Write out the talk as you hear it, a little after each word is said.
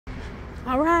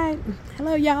All right,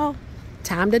 hello y'all.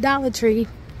 Time to Dollar Tree.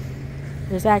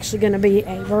 There's actually going to be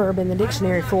a verb in the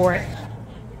dictionary for it.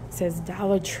 It says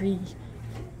Dollar Tree.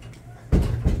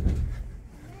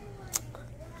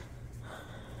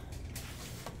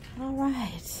 All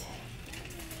right.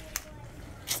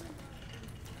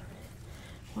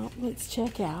 Well, let's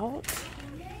check out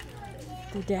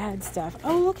the dad stuff.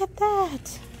 Oh, look at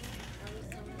that.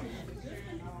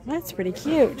 That's pretty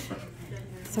cute.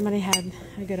 Somebody had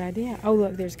a good idea. Oh,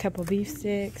 look, there's a couple beef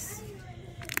sticks.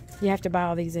 You have to buy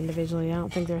all these individually. I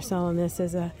don't think they're selling this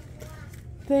as a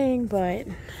thing, but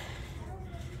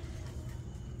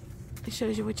it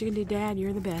shows you what you can do, Dad.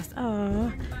 You're the best.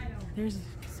 Oh, there's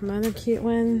some other cute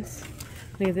ones.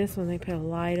 Look at this one. They put a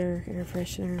lighter, air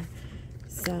freshener,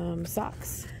 some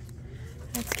socks.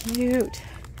 That's cute.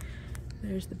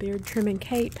 There's the beard trimming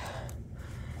cape.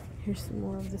 Here's some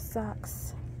more of the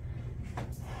socks.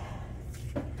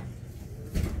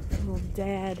 Little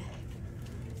dad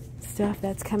stuff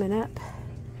that's coming up.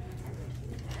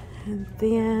 And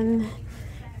then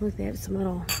look, they have some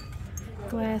little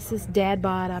glasses. Dad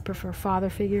bod. I prefer father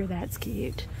figure. That's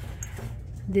cute.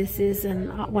 This is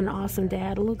what an awesome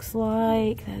dad looks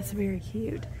like. That's very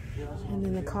cute. And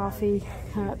then the coffee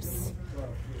cups.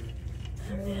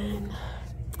 And then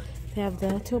they have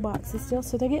the toolboxes still.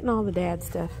 So they're getting all the dad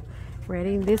stuff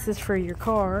ready. This is for your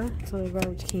car, so they grow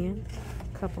what you can.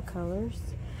 A couple colors.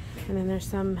 And then there's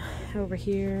some over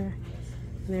here.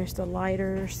 And there's the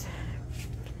lighters.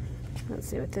 Let's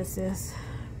see what this is.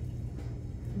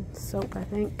 Soap, I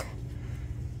think.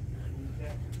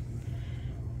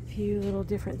 A few little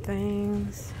different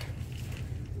things.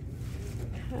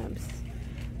 Oops.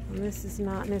 And this is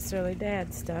not necessarily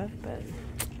dad stuff, but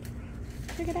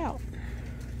check it out.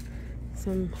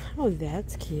 Some, oh,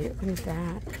 that's cute. Look at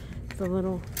that. The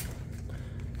little,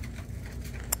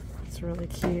 it's really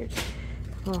cute.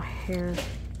 Little hair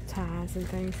ties and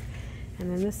things. And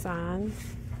then the signs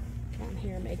down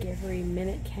here, make every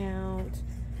minute count.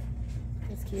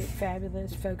 That's cute.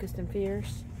 Fabulous, focused and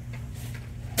fierce.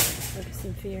 Focused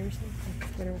and fierce.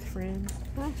 Better with friends.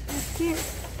 Oh, that's cute.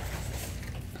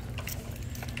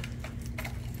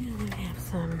 And we have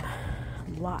some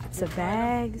lots of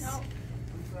bags.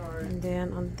 And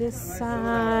then on this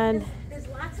side,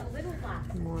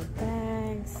 more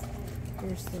bags.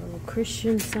 There's the little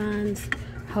Christian signs.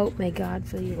 Hope, may God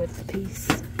fill you with peace.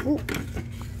 Ooh.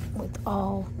 With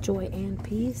all joy and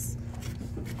peace.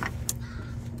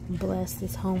 Bless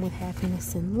this home with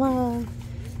happiness and love.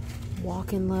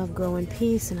 Walk in love, grow in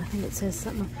peace. And I think it says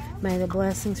something, may the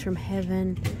blessings from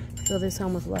heaven fill this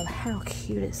home with love. How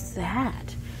cute is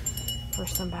that for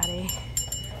somebody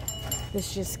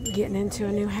that's just getting into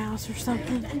a new house or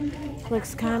something?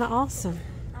 Looks kind of awesome.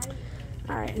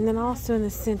 All right, and then also in the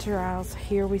center aisles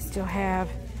here we still have,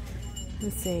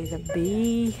 let's see, the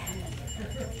bee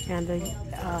and the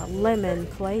lemon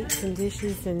plates and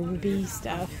dishes and bee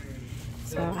stuff.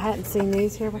 So I hadn't seen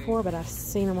these here before, but I've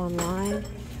seen them online.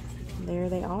 There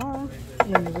they are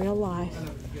in real life.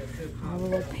 All the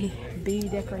little bee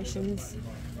decorations.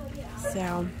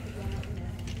 So,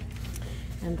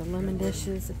 and the lemon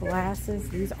dishes, the glasses,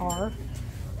 these are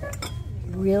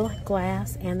real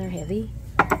glass and they're heavy.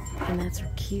 And that's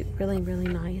cute, really, really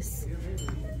nice.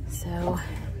 So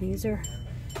these are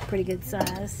pretty good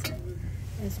size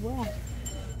as well.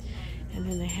 And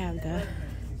then they have the,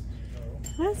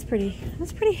 that's pretty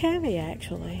heavy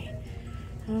actually.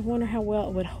 I wonder how well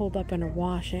it would hold up under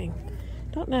washing.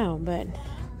 Don't know, but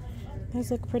those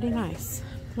look pretty nice.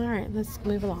 All right, let's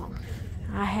move along.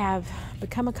 I have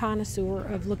become a connoisseur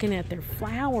of looking at their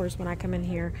flowers when I come in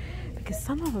here because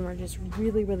some of them are just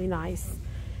really, really nice.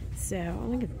 So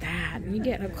look at that. When you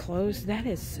get up close, that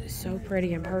is so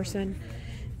pretty in person.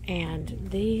 And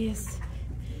these,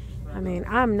 I mean,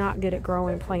 I'm not good at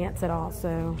growing plants at all,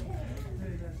 so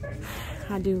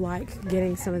I do like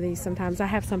getting some of these sometimes. I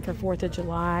have some for 4th of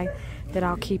July that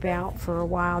I'll keep out for a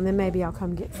while, and then maybe I'll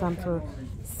come get some for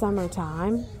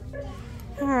summertime.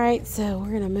 All right, so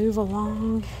we're going to move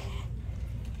along,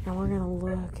 and we're going to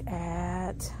look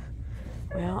at,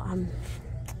 well, I'm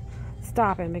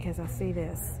stopping because I see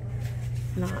this.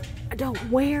 I don't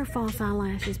wear false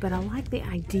eyelashes, but I like the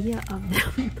idea of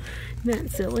them. Isn't that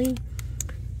silly?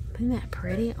 Isn't that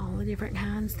pretty? All the different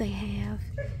kinds they have.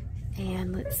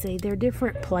 And let's see, they're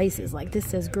different places. Like this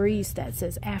says Greece, that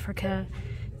says Africa.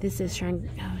 This is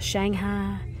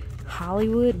Shanghai,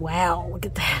 Hollywood. Wow, look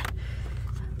at that.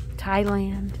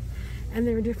 Thailand. And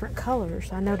they're different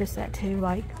colors. I noticed that too.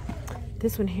 Like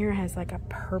this one here has like a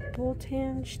purple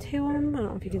tinge to them. I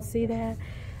don't know if you can see that.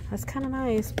 That's kind of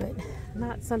nice, but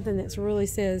not something that really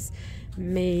says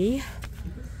me.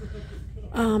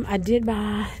 I did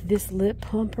buy this lip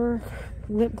plumper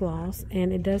lip gloss,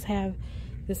 and it does have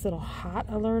this little hot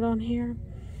alert on here.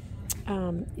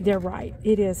 They're right,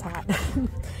 it is hot.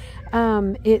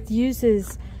 It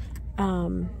uses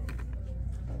the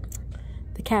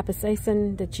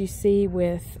capsaicin that you see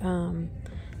with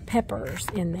peppers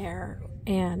in there,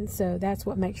 and so that's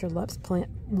what makes your lips plump,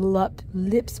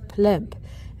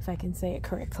 if I can say it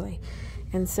correctly.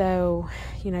 And so,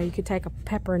 you know, you could take a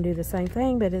pepper and do the same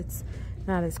thing, but it's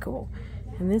not as cool.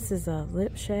 And this is a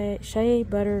lip shea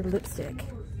butter lipstick.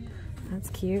 That's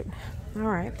cute. All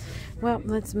right, well,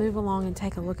 let's move along and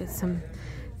take a look at some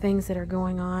things that are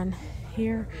going on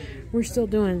here. We're still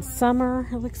doing summer,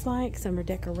 it looks like, summer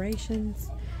decorations.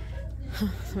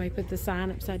 So I put the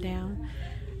sign upside down,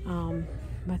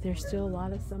 but there's still a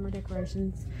lot of summer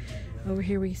decorations. Over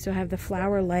here we still have the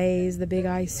flower lays, the big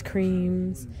ice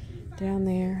creams down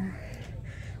there.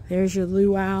 There's your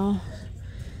luau.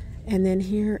 And then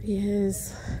here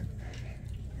is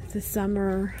the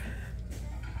summer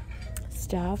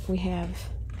stuff. We have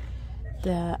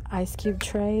the ice cube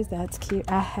trays. That's cute.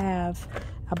 I have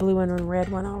a blue one and a red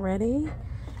one already,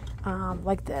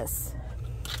 like this.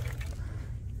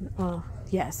 Well,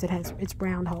 yes, it's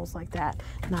round holes like that,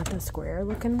 not the square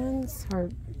looking ones or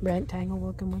rectangle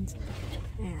looking ones.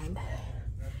 And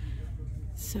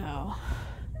so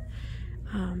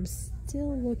I'm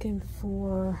still looking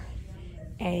for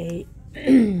a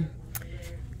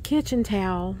kitchen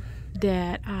towel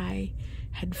that I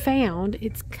had found.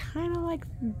 It's kind of like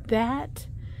that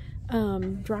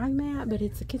drying mat, but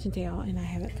it's a kitchen towel, and I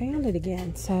haven't found it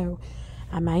again, so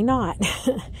I may not.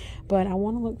 But I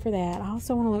want to look for that. I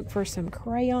also want to look for some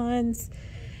crayons,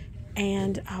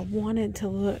 and I wanted to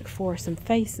look for some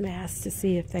face masks to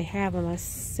see if they have them. I've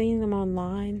seen them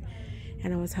online,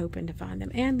 and I was hoping to find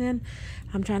them. And then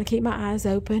I'm trying to keep my eyes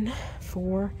open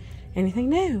for anything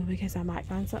new, because I might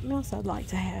find something else I'd like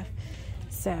to have.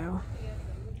 So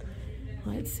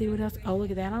let's see what else. Oh,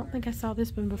 look at that. I don't think I saw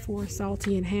this one before.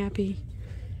 Salty and Happy.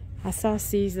 I saw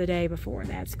Seize the Day before.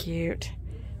 That's cute,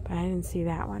 but I didn't see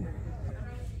that one.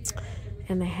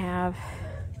 And they have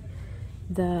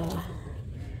the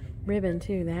ribbon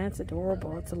too. That's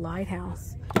adorable. It's a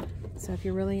lighthouse. So if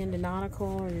you're really into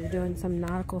nautical, or you're doing some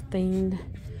nautical themed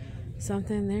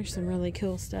something, there's some really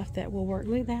cool stuff that will work.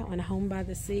 Look at that one, Home by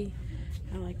the Sea.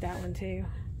 I like that one too.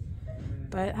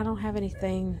 But I don't have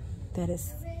anything that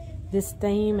is this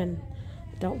theme, and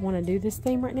I don't want to do this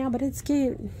theme right now, but it's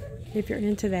cute if you're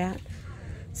into that.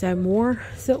 So more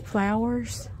silk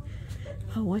flowers.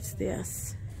 Oh, what's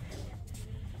this?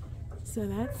 So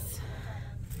that's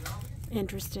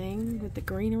interesting with the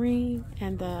greenery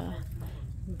and the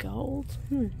gold.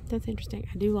 That's interesting.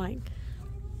 I do like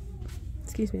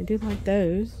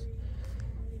those.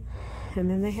 And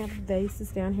then they have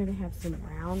vases down here. They have some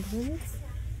round ones,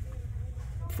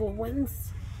 full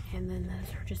ones, and then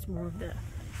those are just more of the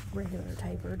regular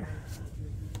tapered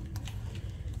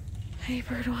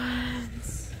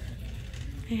ones.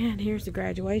 And here's the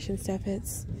graduation stuff.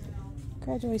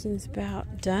 Graduation's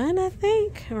about done, I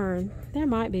think, or there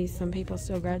might be some people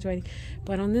still graduating.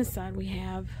 But on this side we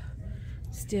have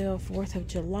still 4th of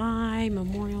July,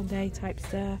 Memorial Day type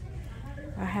stuff.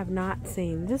 I have not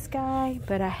seen this guy,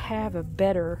 but I have a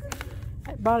better,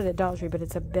 I bought it at DollarTree, but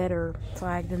it's a better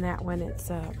flag than that one. It's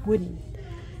wooden.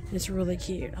 It's really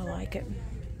cute. I like it.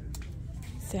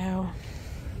 So,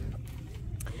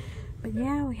 but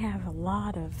yeah, we have a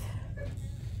lot of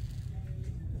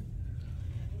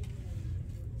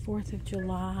 4th of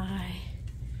July,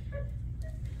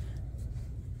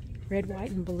 red,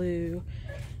 white, and blue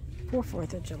for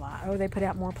 4th of July. Oh, they put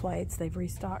out more plates. They've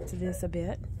restocked this a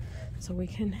bit so we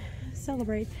can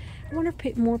celebrate. I wonder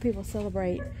if more people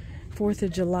celebrate 4th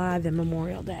of July than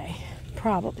Memorial Day.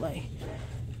 Probably.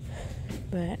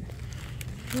 But,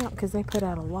 yeah, because they put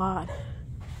out a lot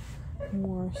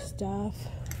more stuff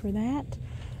for that.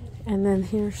 And then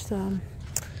here's some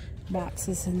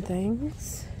boxes and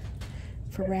things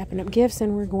for wrapping up gifts,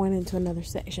 and we're going into another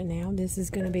section now. This is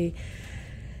going to be,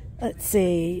 let's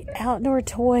see, outdoor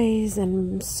toys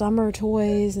and summer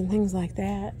toys and things like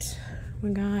that. We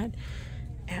got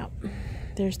out.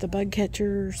 There's the bug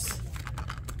catchers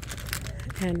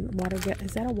and water gun.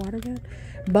 Is that a water gun?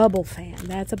 Bubble fan.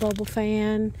 That's a bubble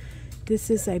fan. This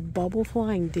is a bubble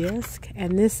flying disc,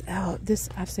 and this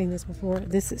I've seen this before.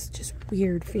 This is just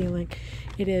weird feeling.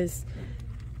 It is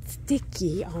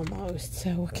sticky almost,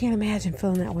 so I can't imagine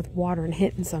filling that with water and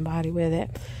hitting somebody with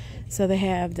it. So they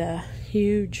have the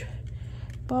huge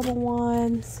bubble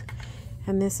ones,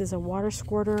 and this is a water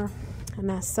squirter.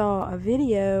 And I saw a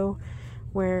video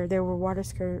where there were water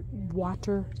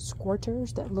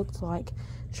squirters that looked like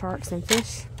sharks and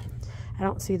fish. I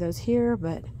don't see those here,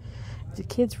 but if the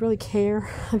kids really care,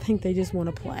 I think they just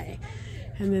want to play.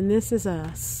 And then this is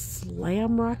a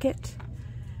slam rocket.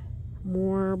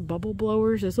 More bubble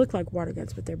blowers. Those look like water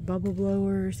guns, but they're bubble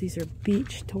blowers. These are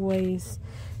beach toys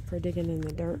for digging in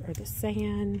the dirt or the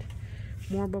sand.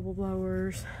 More bubble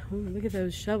blowers. Ooh, look at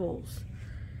those shovels.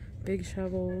 Big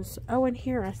shovels. Oh, and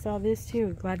here I saw this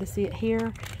too. Glad to see it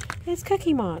here. It's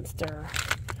Cookie Monster.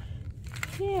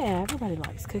 Yeah, everybody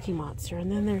likes Cookie Monster.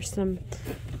 And then there's some,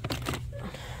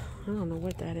 I don't know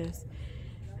what that is.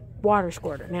 Water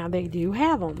squirter. Now they do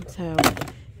have them. So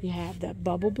you have the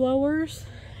bubble blowers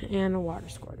and the water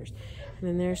squirters. And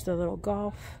then there's the little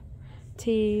golf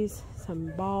tees,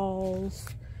 some balls,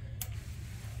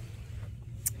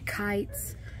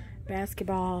 kites,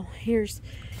 basketball. Here's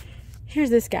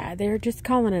this guy. They're just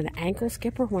calling it an ankle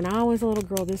skipper. When I was a little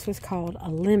girl, this was called a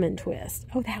lemon twist.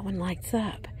 Oh, that one lights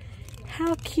up.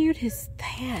 How cute is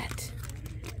that?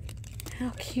 How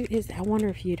cute is that? I wonder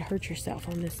if you'd hurt yourself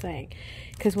on this thing.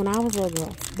 Because when I was a little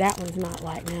girl, that one's not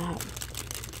lighting up.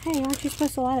 Hey, aren't you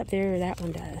supposed to light up there? That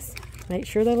one does. Make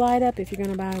sure they light up if you're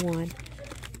going to buy one.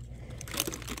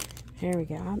 There we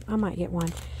go. I might get one.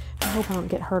 I hope I don't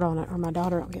get hurt on it, or my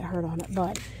daughter don't get hurt on it.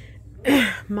 But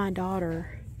my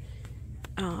daughter,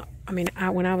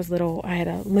 when I was little, I had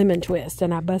a lemon twist,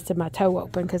 and I busted my toe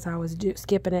open because I was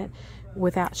skipping it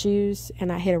without shoes,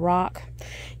 and I hit a rock.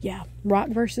 Yeah, rock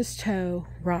versus toe,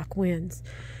 rock wins.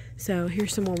 So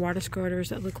here's some more water squirters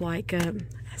that look like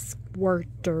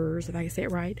squirters, if I can say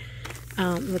it right.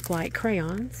 Look like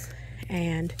crayons,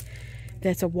 and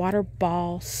that's a water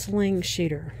ball sling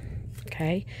shooter.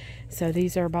 Okay, so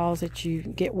these are balls that you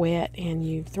get wet and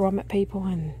you throw them at people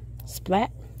and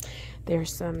splat.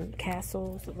 There's some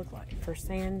castles that look like for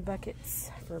sand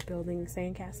buckets for building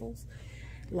sand castles.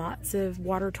 Lots of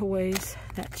water toys.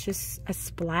 That's just a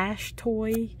splash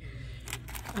toy.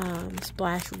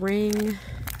 Splash ring.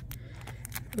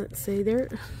 Let's see,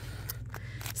 it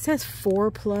says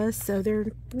 4+, so they're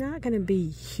not going to be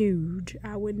huge,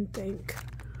 I wouldn't think.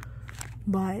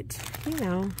 But, you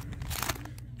know,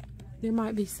 there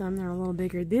might be some that are a little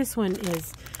bigger. This one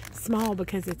is small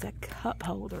because it's a cup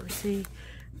holder. See,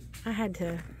 I had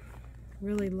to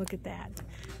really look at that.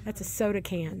 That's a soda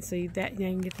can, so you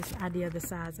can get this idea of the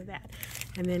size of that.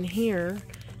 And then here,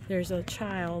 there's a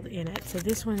child in it. So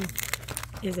this one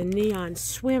is a neon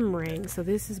swim ring, so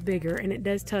this is bigger, and it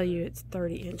does tell you it's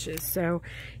 30 inches. So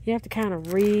you have to kind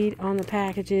of read on the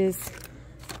packages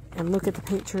and look at the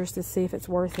pictures to see if it's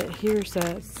worth it. Here's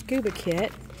a scuba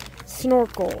kit.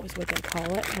 Snorkel is what they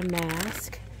call it, a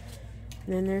mask.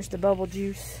 And then there's the bubble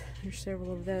juice. There's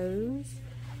several of those.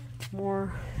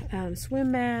 More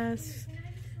swim masks,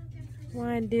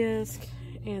 wine disc,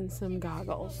 and some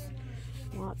goggles.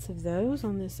 Lots of those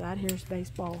on this side. Here's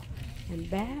baseball and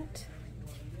bat.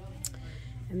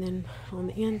 And then on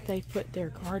the end, they put their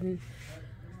garden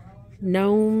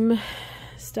gnome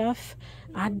stuff.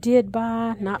 I did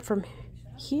buy, not from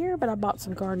here, but I bought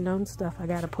some garden gnome stuff I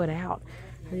got to put out.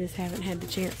 I just haven't had the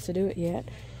chance to do it yet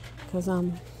because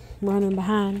I'm running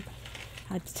behind.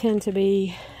 I tend to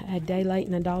be a day late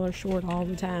and $1 short all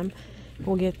the time.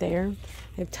 We'll get there.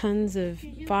 They have tons of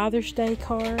Father's Day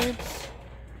cards.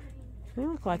 They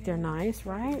look like they're nice,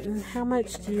 right? And how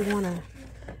much do you want to...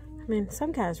 I mean,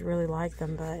 some guys really like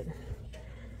them, but...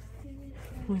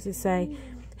 What does it say?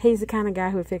 He's the kind of guy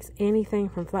who would fix anything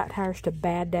from flat tires to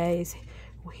bad days.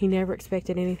 He never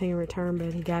expected anything in return,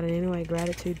 but he got it anyway.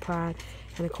 Gratitude, pride,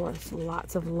 and of course,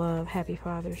 lots of love. Happy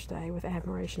Father's Day with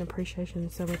admiration, appreciation,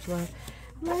 and so much love.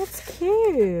 That's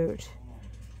cute.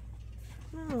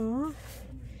 Aww.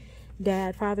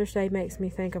 Dad, Father's Day makes me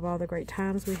think of all the great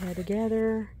times we had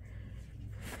together.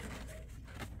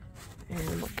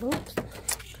 And, oops.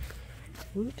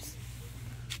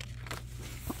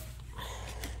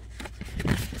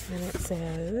 And it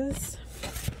says,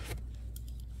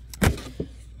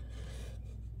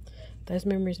 those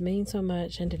memories mean so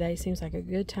much, and today seems like a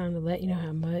good time to let you know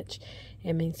how much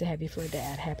it means to have you for a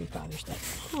dad. Happy Father's Day.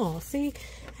 Oh, see,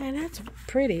 and that's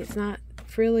pretty. It's not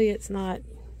frilly, it's not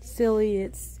silly,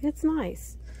 it's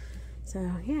nice. So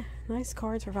yeah, nice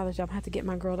cards for Father's Day. I'll have to get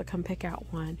my girl to come pick out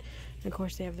one. And of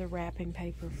course, they have the wrapping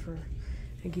paper for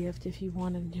a gift if you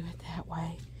want to do it that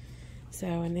way. So,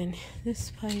 and then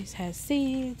this place has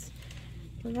seeds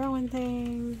for growing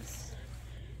things,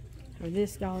 or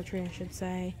this DollarTree, I should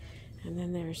say. And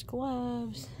then there's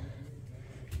gloves,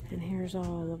 and here's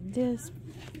all of this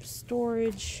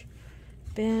storage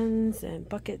bins and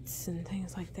buckets and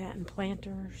things like that, and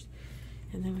planters.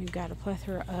 And then we've got a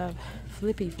plethora of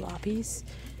flippy floppies,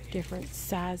 different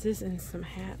sizes, and some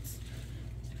hats.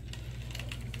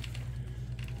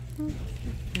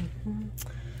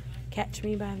 Catch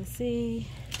Me by the Sea.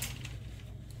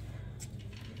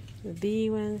 The bee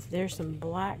ones, there's some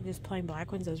black, just plain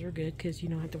black ones. Those are good because you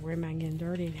don't have to worry about getting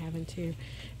dirty and having to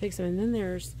fix them. And then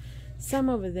there's some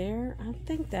over there. I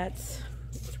think it's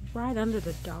right under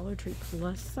the DollarTree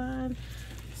plus sign.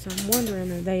 So I'm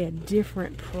wondering, are they a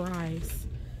different price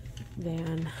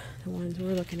than the ones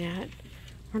we're looking at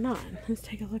or not? Let's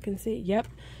take a look and see. Yep,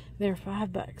 they're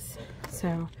 $5.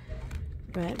 So,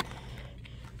 but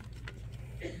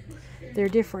they're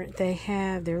different. They're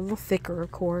a little thicker,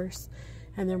 of course.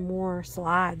 And they're more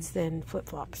slides than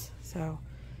flip-flops. So,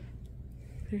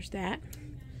 there's that.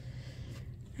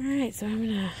 Alright, so I'm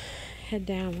going to head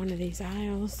down one of these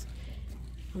aisles.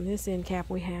 On this end cap,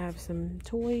 we have some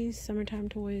toys, summertime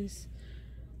toys.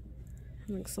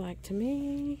 Looks like to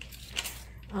me.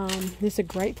 This is a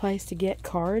great place to get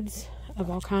cards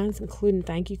of all kinds, including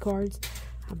thank you cards.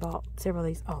 I bought several of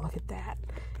these. Oh, look at that.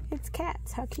 It's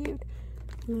cats. How cute.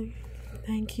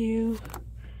 Thank you.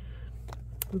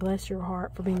 Bless your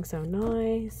heart for being so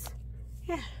nice.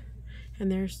 Yeah. And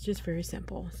there's just very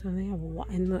simple. So they have a lot.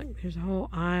 And look, there's a whole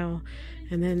aisle.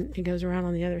 And then it goes around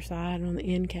on the other side, on the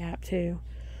end cap too,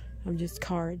 of just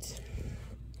cards.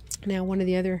 Now, one of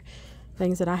the other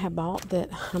things that I have bought that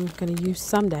I'm going to use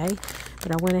someday,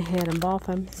 but I went ahead and bought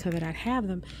them so that I'd have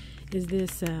them, is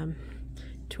this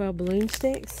 12 balloon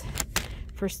sticks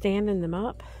for standing them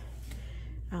up.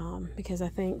 Because I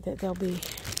think that they'll be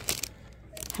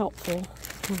helpful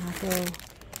when I go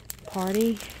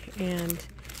party. And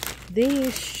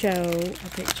these show a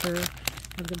picture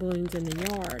of the balloons in the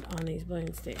yard on these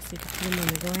balloon sticks. You can put them on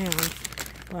the ground,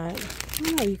 but I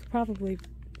don't know, you could probably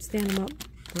stand them up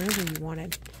wherever you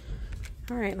wanted.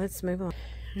 Alright, let's move on.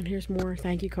 And here's more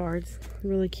thank you cards,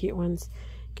 really cute ones.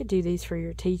 You could do these for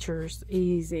your teachers,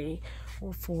 easy,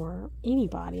 or for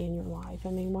anybody in your life. I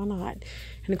mean, why not?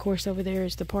 And of course, over there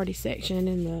is the party section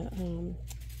and the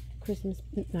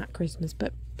not Christmas,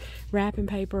 but wrapping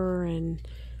paper and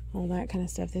all that kind of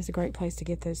stuff. That's a great place to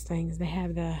get those things. They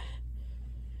have the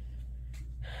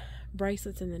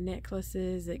bracelets and the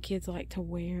necklaces that kids like to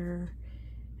wear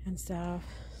and stuff.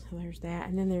 So there's that.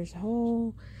 And then there's a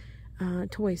whole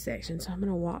toy section. So I'm going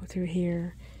to walk through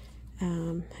here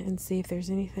and see if there's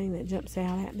anything that jumps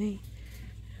out at me.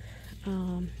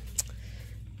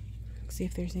 See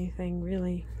if there's anything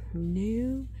really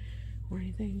new or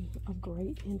anything of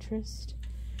great interest.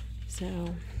 So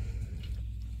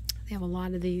they have a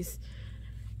lot of these.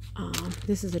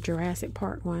 This is a Jurassic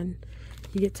Park one.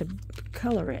 You get to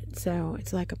color it, so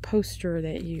it's like a poster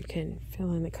that you can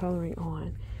fill in the coloring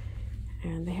on.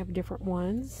 And they have different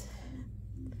ones.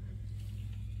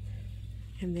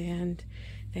 And then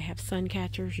they have sun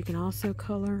catchers you can also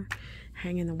color,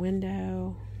 hang in the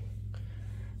window.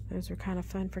 Those are kind of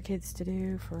fun for kids to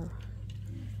do for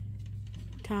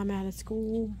time out of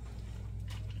school.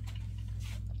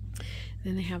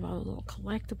 Then they have all the little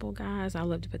collectible guys. I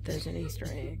love to put those in Easter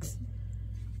eggs.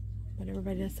 But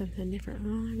everybody does something different.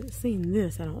 Oh, I haven't seen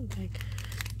this, I don't think.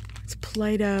 It's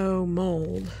Play-Doh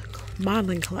mold.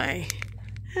 Modeling clay.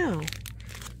 Oh.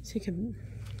 So you can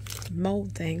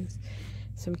mold things.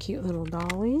 Some cute little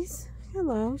dollies.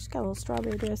 Hello. She's got a little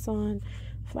strawberry dress on.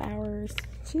 Flowers.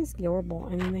 She's adorable.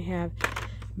 And then they have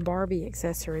Barbie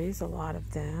accessories. A lot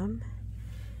of them.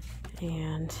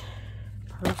 And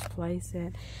purse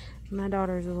playset. My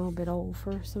daughter's a little bit old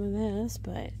for some of this,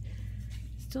 but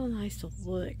still nice to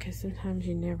look because sometimes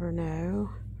you never know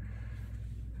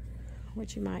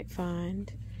what you might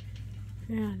find.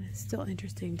 Yeah, and it's still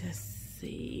interesting to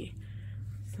see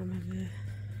some of the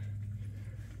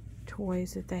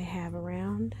toys that they have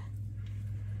around.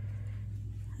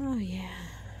 Oh yeah,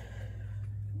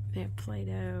 they have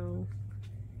Play-Doh,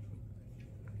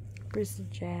 Bristol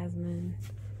Jasmine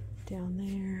down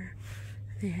there.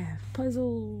 They have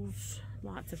puzzles,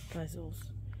 lots of puzzles,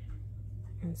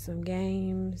 and some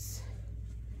games.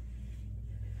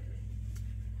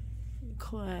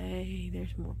 Clay,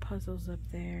 there's more puzzles up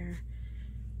there.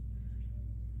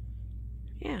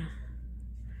 Yeah.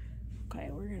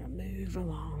 Okay, we're gonna move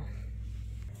along.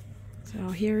 So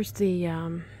here's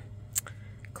the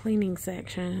cleaning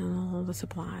section and all the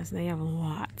supplies. They have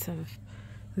lots of,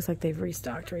 looks like they've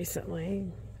restocked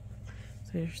recently.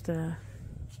 So there's the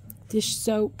dish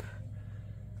soap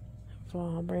for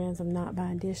all brands. I'm not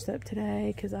buying dish soap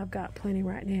today because I've got plenty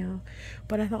right now,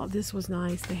 but I thought this was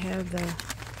nice. They have the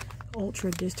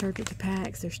ultra detergent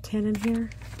packs. There's 10 in here.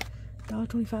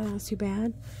 $1.25, not too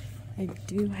bad. I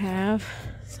do have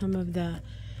some of the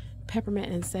peppermint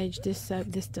and sage dish soap.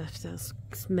 This stuff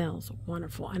smells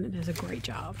wonderful and it does a great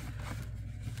job.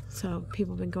 So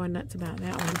people have been going nuts about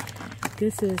that one.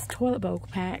 This is toilet bowl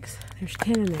packs. There's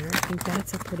 10 in there. I think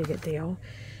that's a pretty good deal.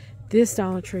 This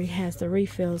Dollar Tree has the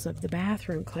refills of the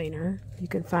bathroom cleaner. You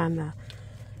can find the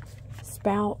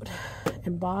spout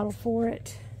and bottle for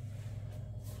it.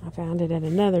 I found it at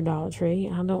another Dollar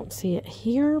Tree. I don't see it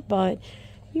here, but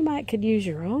you might could use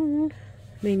your own.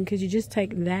 I mean, could you just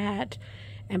take that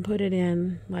and put it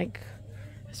in like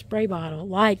a spray bottle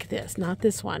like this, not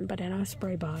this one, but in a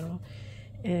spray bottle,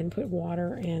 and put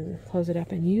water and close it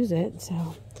up and use it.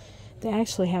 So they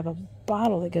actually have a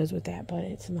bottle that goes with that, but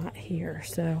it's not here,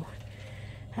 so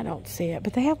I don't see it.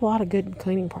 But they have a lot of good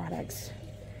cleaning products.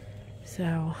 So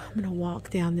I'm going to walk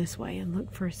down this way and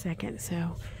look for a second.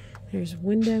 So there's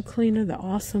window cleaner, the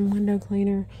awesome window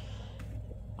cleaner.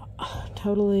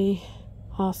 Totally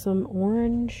awesome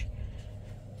orange.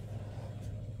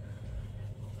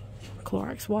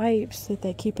 Clorox wipes that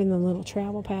they keep in the little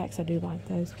travel packs. I do like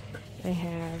those. They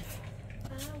have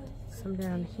some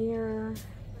down here,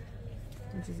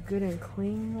 which is good and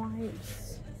clean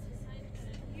wipes.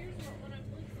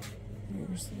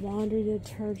 There's laundry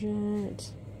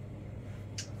detergent.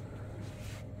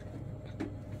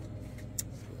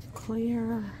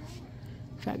 Clear.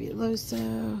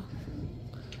 Fabuloso.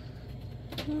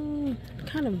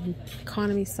 Kind of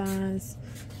economy size.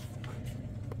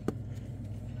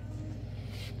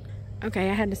 Okay,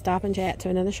 I had to stop and chat to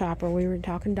another shopper. We were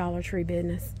talking Dollar Tree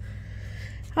business.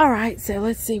 Alright, so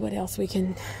let's see what else we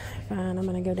can find. I'm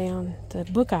going to go down the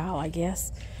book aisle, I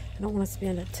guess. I don't want to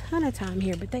spend a ton of time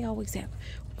here, but they always have,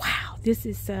 wow, this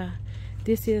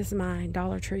is my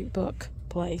Dollar Tree book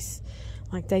place.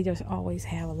 Like, they just always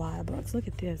have a lot of books. Look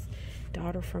at this.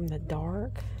 Daughter from the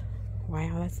Dark.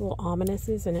 Wow, that's a little ominous,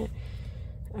 isn't it?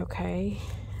 Okay.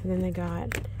 And then they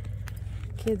got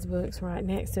kids' books right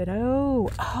next to it.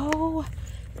 Oh,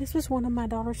 this was one of my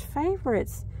daughter's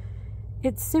favorites.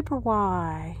 It's Super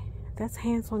Y. That's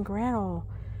Hansel and Gretel.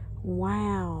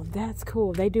 Wow, that's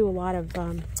cool. They do a lot of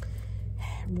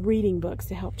reading books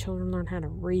to help children learn how to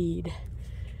read.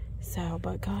 So,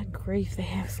 but God grief, they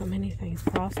have so many things.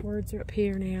 Crosswords are up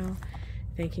here now.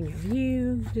 Thinking of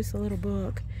You, just a little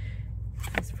book.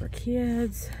 It's for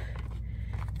kids.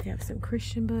 They have some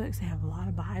Christian books. They have a lot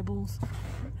of Bibles.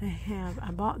 They have,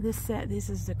 I bought this set. This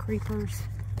is the Creepers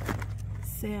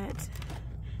set.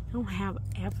 I don't have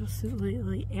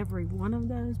absolutely every one of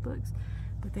those books,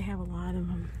 but they have a lot of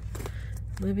them.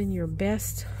 Living Your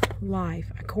Best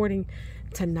Life, according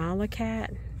to Nala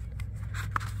Cat.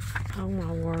 Oh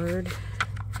my word.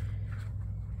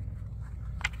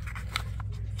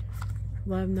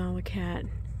 Love Nala Cat.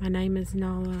 My name is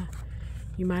Nala.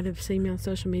 You might have seen me on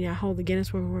social media. I hold the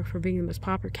Guinness World Record for being the most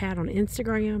popular cat on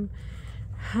Instagram.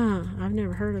 Huh, I've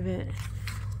never heard of it.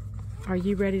 Are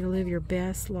you ready to live your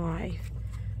best life?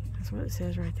 That's what it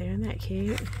says right there. Isn't that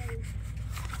cute?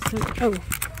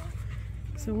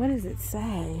 So what does it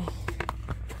say?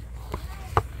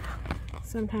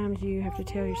 Sometimes you have to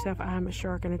tell yourself, I'm a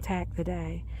shark and attack the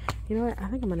day. You know what? I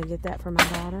think I'm going to get that for my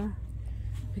daughter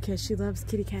because she loves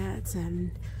kitty cats,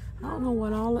 and I don't know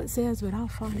what all it says, but I'll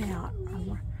find out.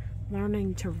 I'm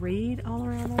learning to read all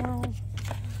around the world.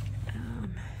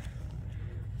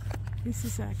 This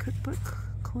is a cookbook,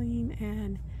 clean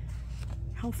and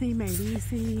healthy, made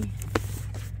easy.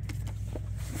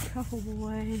 Couple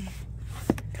Boy,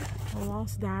 The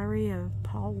Lost Diary of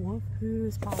Paul Wolf. Who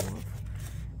is Paul Wolf?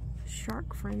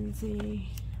 Shark Frenzy.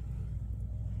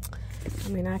 I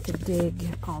mean, I could dig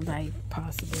all day,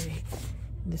 possibly.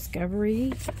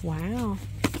 Discovery. Wow.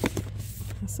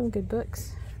 That's some good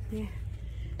books. Yeah.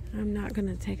 I'm not going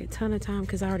to take a ton of time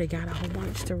because I already got a whole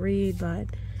bunch to read, but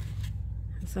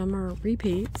some are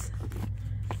repeats.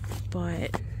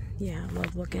 But, yeah, I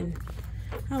love looking.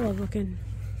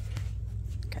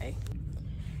 Okay.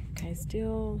 Okay,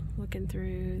 still looking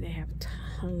through. They have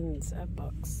tons of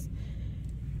books.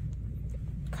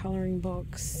 Coloring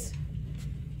books,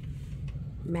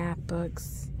 math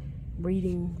books,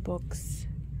 reading books,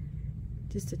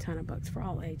 just a ton of books for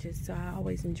all ages. So I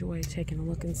always enjoy taking a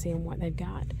look and seeing what they've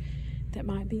got that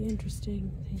might be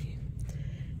interesting to you.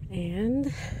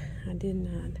 And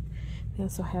they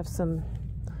also have some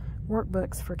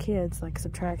workbooks for kids, like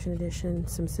subtraction edition,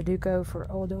 some Sudoku for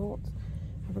adults.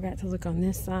 I forgot to look on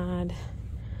this side.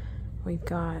 We've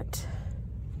got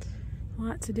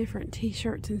lots of different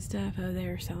t-shirts and stuff. Oh,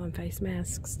 they're selling face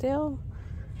masks still.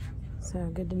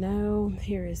 So good to know.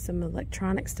 Here is some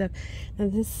electronic stuff. Now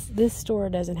this store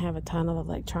doesn't have a ton of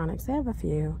electronics. They have a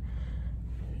few.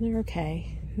 They're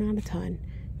okay. Not a ton.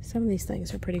 Some of these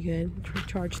things are pretty good. We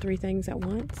charge 3 things at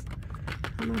once.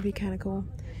 That might be kind of cool.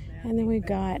 And then we've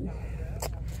got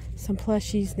some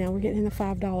plushies. Now we're getting in the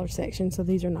 $5 section, so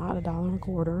these are not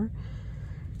 $1.25.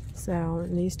 So,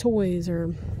 and these toys are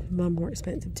a little more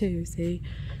expensive too. See,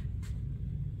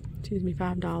 excuse me,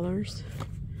 $5.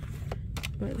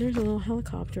 But there's a little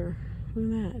helicopter.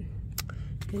 Look at that.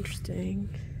 Interesting.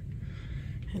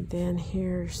 And then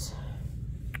here's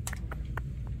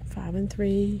 5 and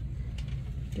 3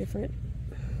 different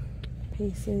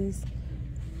pieces.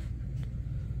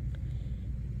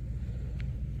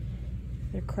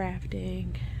 They're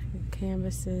crafting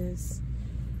canvases.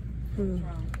 There's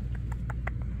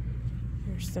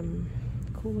some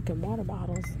cool looking water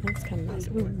bottles. That's kind of nice.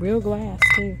 Ooh, real glass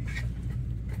too.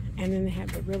 And then they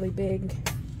have the really big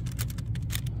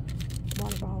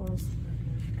water bottles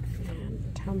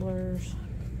and tumblers.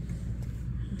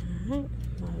 Alright,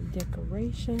 a lot of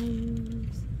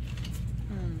decorations.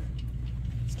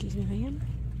 Excuse me, ma'am.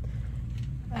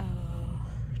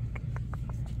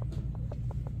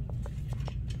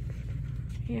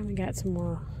 And we got some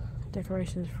more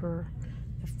decorations for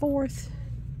the 4th.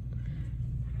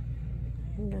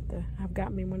 I've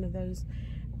got me one of those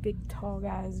big tall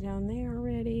guys down there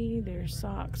already. There's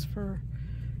socks for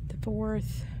the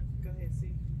 4th.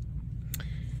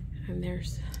 And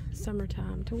there's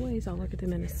summertime toys. I'll look at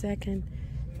them in a second.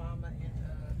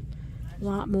 A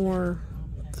lot more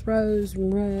throws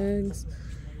and rugs.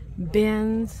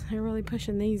 Bins. They're really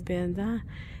pushing these bins.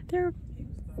 They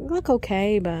look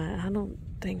okay, but I don't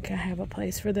think I have a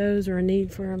place for those or a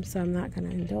need for them, so I'm not going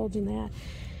to indulge in that.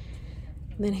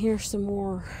 And then here's some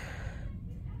more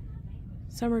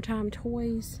summertime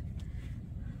toys.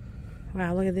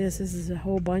 Wow, look at this. This is a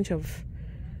whole bunch of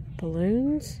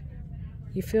balloons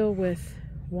you fill with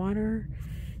water,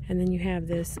 and then you have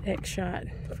this X shot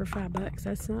for $5.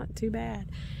 That's not too bad.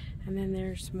 And then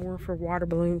there's more for water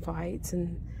balloon fights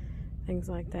and things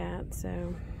like that.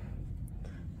 So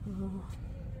well,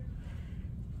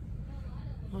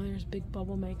 there's a big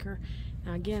bubble maker.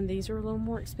 Now again, these are a little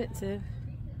more expensive.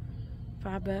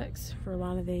 $5 for a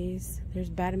lot of these. There's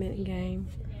a badminton game,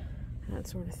 that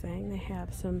sort of thing. They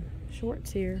have some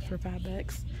shorts here for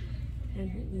 $5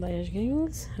 and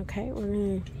leggings. Okay, we're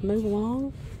gonna move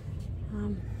along.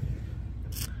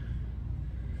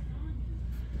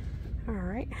 All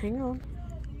right, hang on.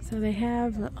 So they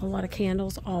have a lot of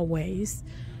candles always.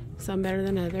 Some better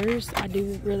than others. I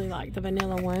do really like the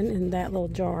vanilla one in that little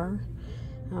jar.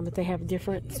 But they have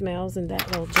different smells in that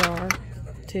little jar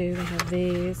too. They have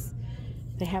these.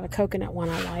 They have a coconut one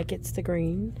I like. It's the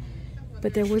green.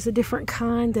 But there was a different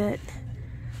kind that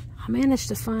I managed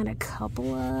to find a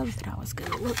couple of that I was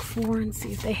going to look for and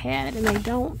see if they had, and they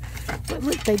don't. But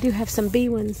look, they do have some bee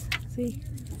ones. See?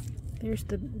 There's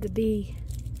the bee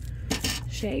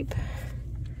shape.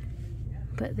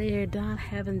 But they're not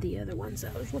having the other ones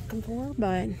I was looking for,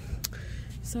 but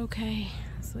it's okay.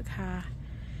 Let's look high.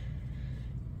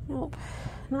 Nope,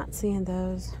 not seeing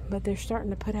those, but they're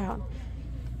starting to put out.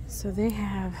 So they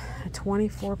have a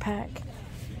 24-pack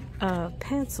of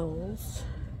pencils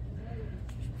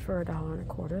for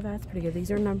 $1.25. That's pretty good.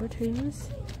 These are number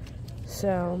 2s,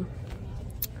 so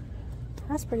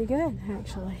that's pretty good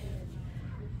actually.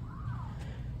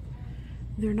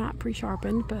 They're not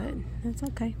pre-sharpened, but that's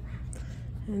okay.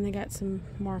 And they got some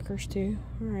markers too.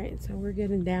 All right, so we're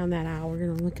getting down that aisle. We're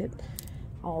gonna look at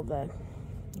all the,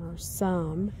 or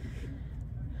some.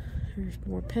 There's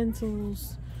more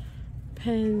pencils,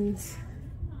 pens,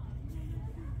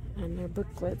 and their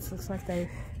booklets. Looks like they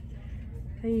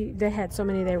had so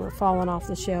many they were falling off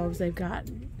the shelves. They've got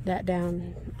that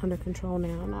down under control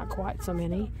now. Not quite so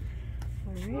many.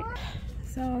 All right.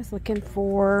 So I was looking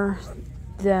for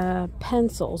the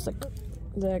pencils,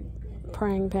 the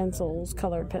praying pencils,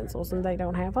 colored pencils, and they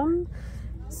don't have them.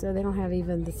 So they don't have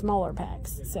even the smaller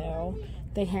packs. So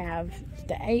they have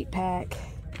the 8-pack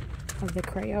of the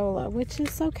Crayola, which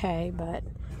is okay, but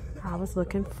I was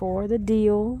looking for the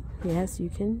deal. Yes, you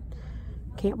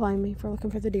can't blame me for looking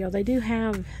for the deal. They do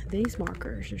have these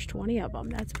markers. There's 20 of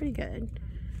them. That's pretty good.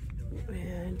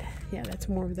 And yeah, that's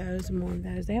more of those and more of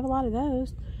those. They have a lot of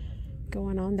those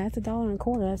going on. That's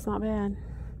 $1.25. That's not bad.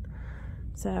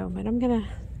 So, but I'm gonna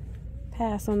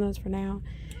pass on those for now,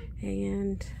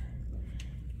 and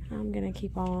I'm gonna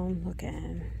keep on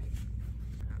looking.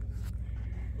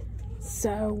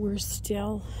 So we're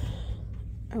still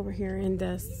over here in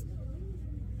the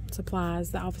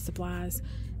supplies, the office supplies.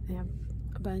 They have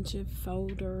a bunch of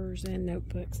folders and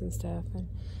notebooks and stuff, and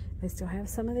they still have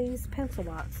some of these pencil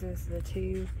boxes, the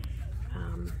two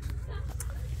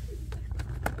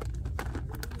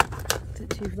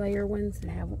layer ones that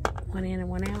have one in and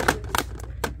one out.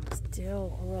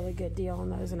 Still a really good deal on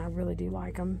those, and I really do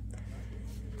like them.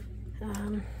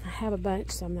 I have a bunch,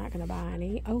 so I'm not going to buy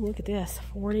any. Oh, look at this.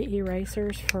 40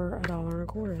 erasers for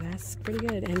 $1.25. That's pretty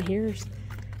good. And here's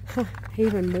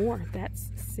even more. That's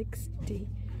 60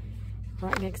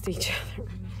 right next to each other.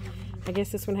 I guess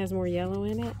this one has more yellow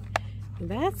in it.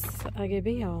 That's a good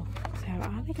deal. So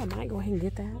I think I might go ahead and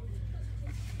get that.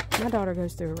 My daughter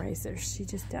goes through erasers. She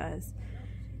just does.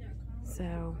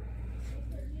 So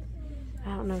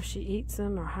I don't know if she eats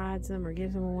them or hides them or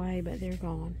gives them away, but they're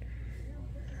gone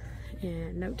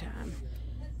in no time.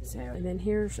 So, and then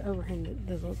here's over in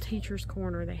the little teacher's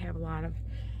corner. They have a lot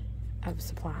of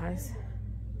supplies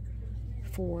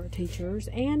for teachers,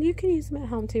 and you can use them at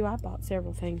home too. I bought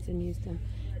several things and used them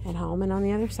at home. And on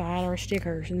the other side are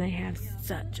stickers, and they have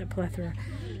such a plethora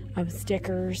of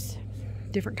stickers,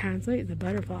 different kinds. Look at the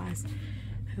butterflies.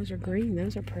 Those are green.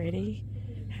 Those are pretty.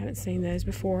 Haven't seen those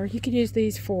before. You can use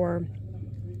these for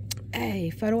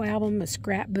a photo album, a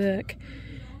scrapbook.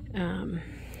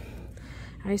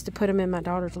 I used to put them in my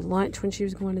daughter's lunch when she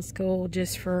was going to school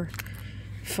just for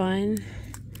fun.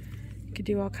 You could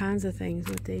do all kinds of things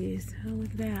with these. Oh,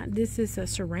 look at that. This is a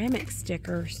ceramic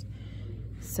stickers.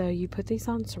 So you put these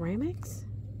on ceramics,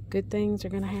 good things are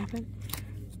going to happen.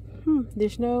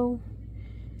 There's no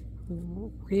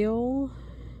real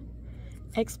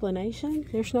explanation.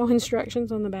 There's no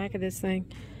instructions on the back of this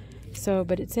thing. So,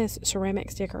 but it says ceramic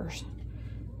stickers.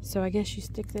 So I guess you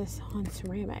stick this on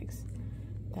ceramics.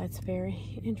 That's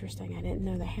very interesting. I didn't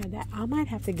know they had that. I might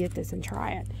have to get this and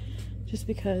try it, just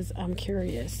because I'm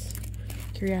curious.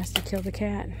 Curiosity killed the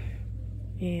cat.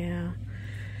 Yeah.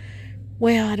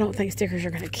 Well, I don't think stickers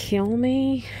are going to kill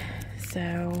me.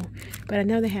 So, but I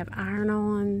know they have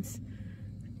iron-ons.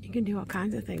 You can do all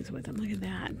kinds of things with them. Look at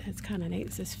that. That's kind of neat.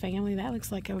 It says family. That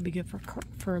looks like it would be good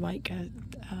for like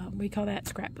we call that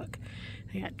scrapbook.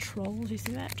 They got trolls. You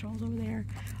see that? Trolls over there.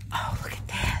 Oh, look at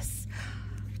this.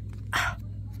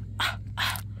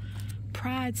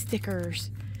 Pride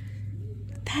stickers.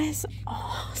 That is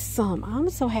awesome. I'm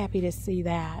so happy to see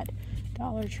that.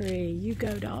 DollarTree. You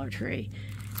go, DollarTree.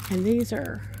 And these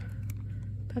are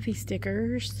puffy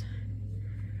stickers.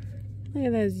 Look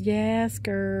at those. Yes,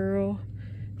 girl.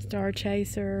 Star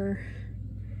Chaser.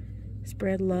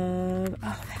 Spread love.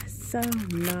 Oh, that is so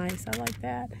nice. I like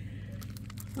that.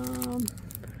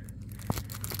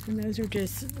 And those are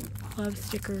just love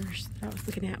stickers that I was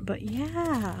looking at. But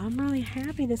yeah, I'm really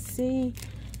happy to see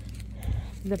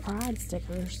the pride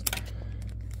stickers.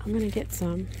 I'm gonna get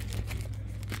some.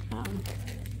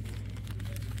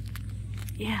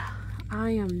 Yeah,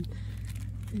 I am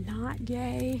not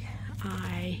gay.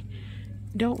 I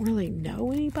don't really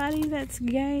know anybody that's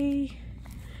gay,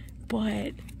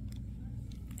 but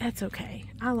that's okay.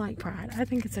 I like pride. I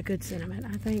think it's a good sentiment.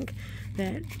 I think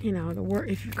that, you know, the word,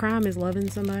 if your crime is loving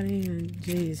somebody, and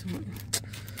geez,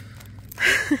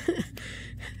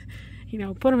 you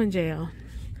know, put them in jail.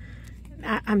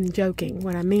 I'm joking.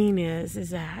 What I mean is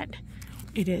that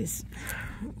it is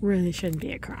really shouldn't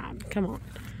be a crime. Come on,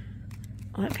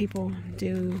 let people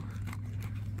do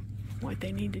what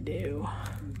they need to do.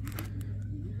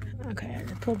 Okay,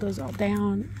 I pulled those all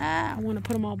down. I want to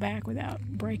put them all back without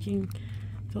breaking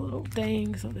the little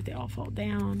thing so that they all fall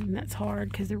down, and that's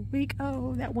hard because they're weak.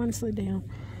 Oh, that one slid down.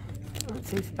 Let's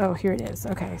see. Oh, here it is.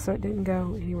 Okay, so it didn't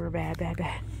go anywhere bad.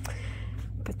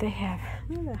 But they have,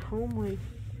 look at that homely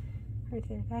right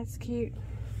there. That's cute.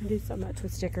 I do so much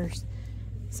with stickers.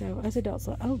 So as adults,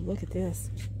 oh, look at this.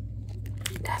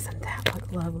 Doesn't that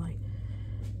look lovely?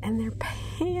 And they're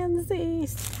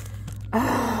pansies.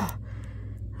 Oh,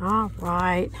 all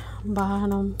right, I'm buying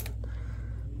them.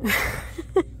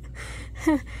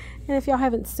 And if y'all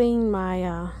haven't seen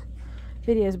my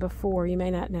videos before, you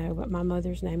may not know, but my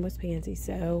mother's name was Pansy,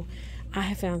 so I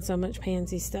have found so much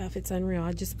pansy stuff. It's unreal.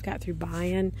 I just got through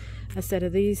buying a set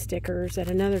of these stickers at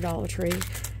another Dollar Tree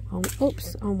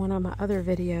on one of my other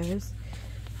videos.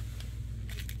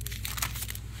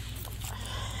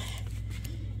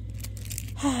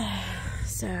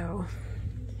 So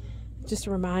just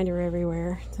a reminder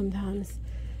everywhere sometimes.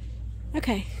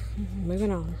 Okay,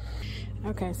 moving on.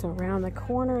 Okay, so around the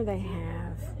corner they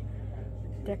have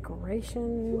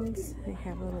decorations. They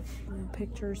have little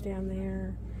pictures down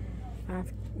there. I'm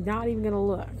not even gonna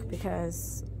look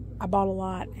because I bought a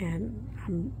lot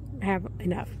and I have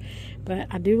enough. But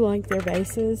I do like their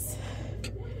vases.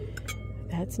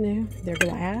 That's new. They're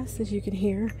glass, as you can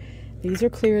hear. These are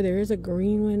clear. There is a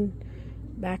green one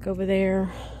back over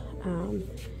there.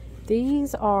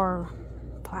 These are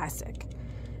plastic,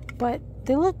 but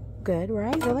they look good,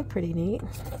 right? They look pretty neat.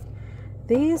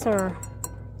 These are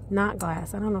not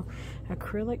glass. I don't know,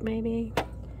 acrylic maybe.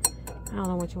 I don't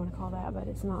know what you want to call that, but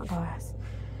it's not glass.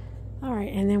 All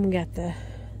right, and then we got the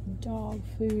dog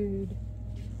food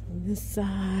on this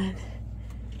side.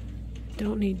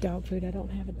 Don't need dog food. I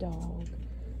don't have a dog.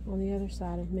 On the other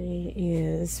side of me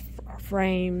is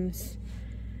frames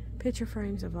picture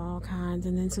frames of all kinds,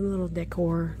 and then some little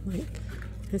decor. Like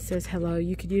this says hello.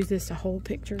 You could use this to hold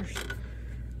pictures.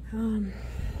 And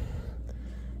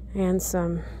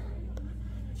some,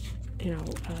 you know,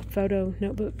 photo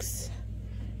notebooks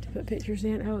to put pictures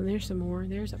in. Oh, and there's some more.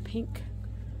 There's a pink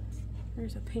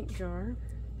jar.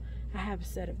 I have a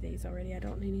set of these already. I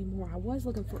don't need any more. I was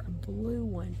looking for a blue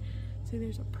one. See,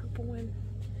 there's a purple one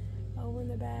over in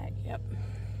the back. Yep.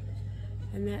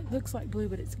 And that looks like blue,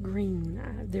 but it's green.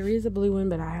 There is a blue one,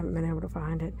 but I haven't been able to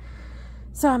find it.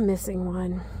 So I'm missing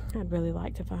one. I'd really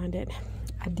like to find it.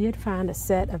 I did find a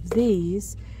set of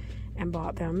these and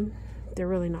bought them. They're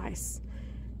really nice.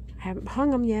 I haven't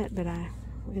hung them yet, but I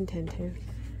intend to.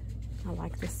 I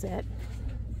like this set.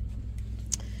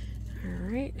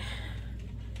 Alright.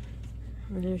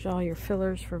 And there's all your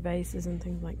fillers for vases and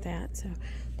things like that. So,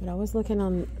 but I was looking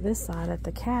on this side at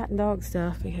the cat and dog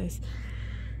stuff because,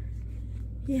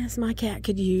 yes, my cat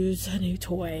could use a new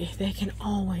toy. They can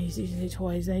always use new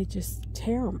toys. They just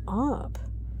tear them up.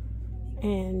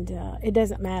 And it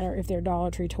doesn't matter if they're a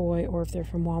DollarTree toy or if they're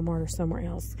from Walmart or somewhere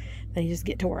else. They just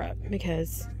get tore up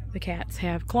because the cats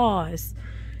have claws.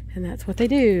 And that's what they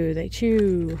do. They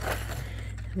chew.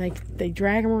 And they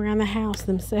drag them around the house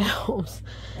themselves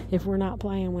if we're not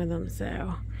playing with them.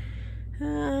 So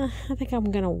I think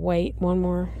I'm going to wait one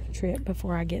more trip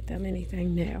before I get them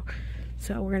anything new.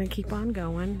 So we're going to keep on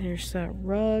going. There's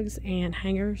rugs and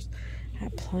hangers. I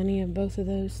have plenty of both of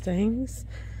those things.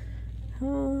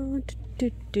 Now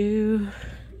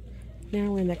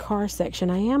we're in the car section.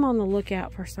 I am on the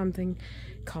lookout for something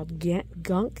called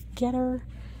Gunk Getter,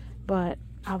 but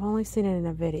I've only seen it in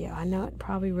a video. I know it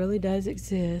probably really does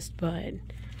exist, but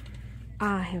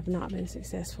I have not been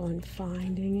successful in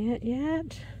finding it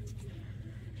yet.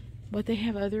 But they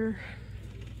have other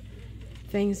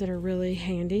things that are really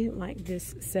handy, like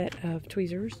this set of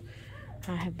tweezers.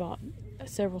 I have bought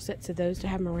several sets of those to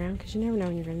have them around because you never know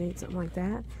when you're going to need something like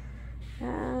that.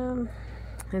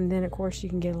 And then, of course, you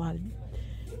can get a lot of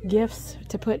gifts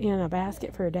to put in a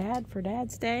basket for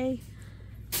Dad's Day.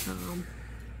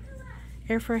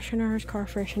 Air fresheners, car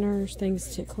fresheners,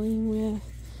 things to clean with,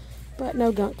 but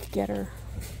no Gunk Getter.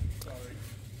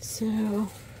 So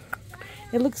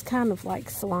it looks kind of like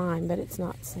slime, but it's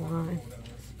not slime.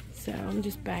 So I'm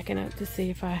just backing up to see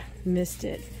if I missed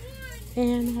it,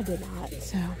 and I did not.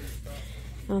 So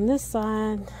on this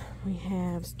side we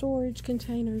have storage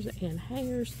containers and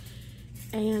hangers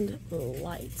and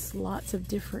lights. Lots of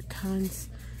different kinds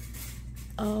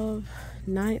of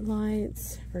night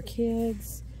lights for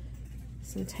kids.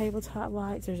 Some tabletop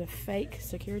lights. There's a fake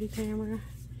security camera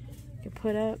you can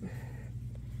put up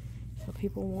so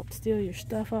people won't steal your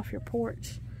stuff off your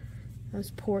porch.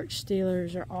 Those porch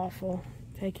stealers are awful.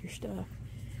 Take your stuff.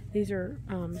 These are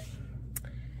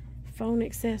phone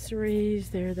accessories.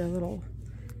 They're the little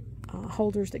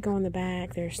holders that go in the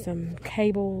back. There's some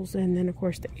cables, and then of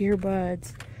course the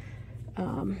earbuds,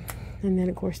 and then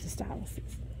of course the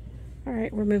styluses. All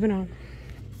right, we're moving on.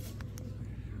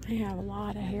 They have a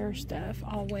lot of hair stuff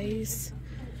always,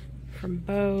 from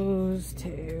bows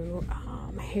to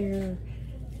hair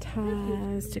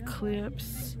ties to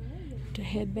clips to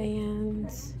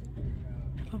headbands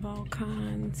of all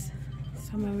kinds.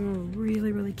 Some of them are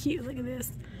really, really cute. Look at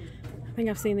this. I think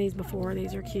I've seen these before.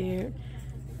 These are cute.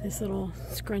 This little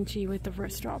scrunchie with the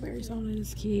strawberries on it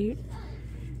is cute.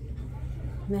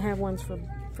 And they have ones for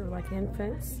like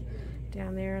infants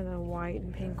down there, the white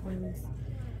and pink ones.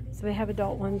 So they have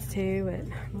adult ones too, but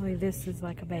I believe this is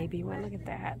like a baby one. Look at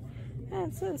that.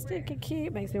 That's so sticky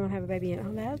cute. Makes me want to have a baby in it.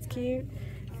 Oh, that's cute.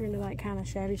 You're into like kind of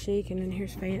shabby chic, and then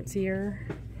here's fancier.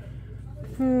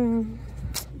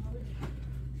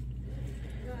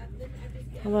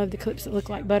 I love the clips that look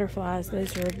like butterflies.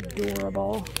 Those are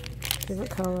adorable.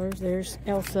 Different colors. There's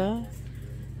Elsa.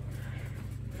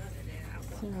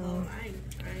 So,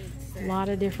 a lot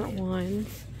of different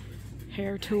ones.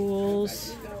 Hair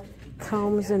tools,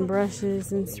 combs and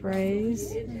brushes and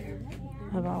sprays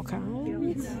of all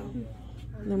kinds. And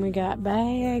then we got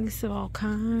bags of all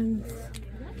kinds.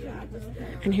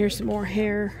 And here's some more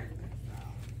hair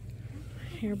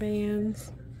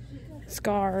bands,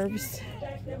 scarves.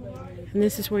 And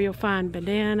this is where you'll find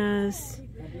bandanas.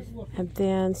 And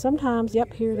then sometimes,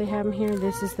 yep, here they have them here.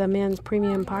 This is the men's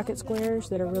premium pocket squares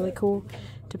that are really cool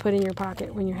to put in your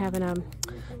pocket when you're having a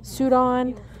suit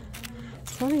on.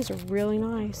 Some of these are really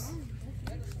nice.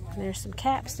 And there's some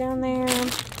caps down there.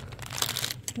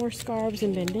 More scarves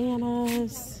and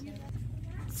bandanas.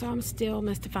 So I'm still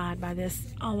mystified by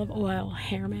this olive oil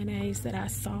hair mayonnaise that I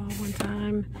saw one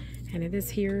time. And it is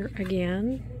here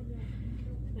again.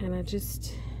 And I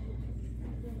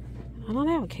don't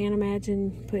know, I can't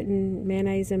imagine putting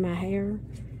mayonnaise in my hair.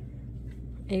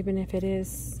 even if it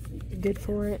is good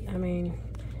for it. I mean,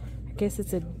 I guess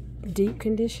it's a deep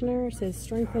conditioner. It says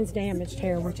strengthens damaged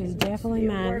hair, which is definitely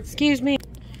mine. Excuse me.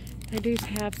 I do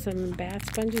have some bath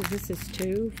sponges. This is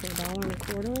 2 for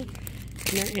 $1.25.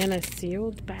 And they're in a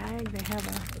sealed bag. They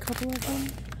have a couple of them.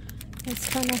 It's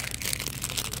kind of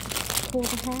cool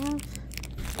to have.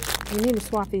 You need to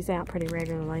swap these out pretty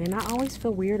regularly. And I always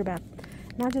feel weird about,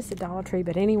 not just at DollarTree,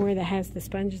 but anywhere that has the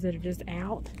sponges that are just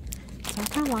out. So I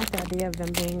kind of like the idea of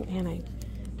them being in a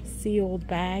sealed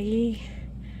baggie,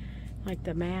 like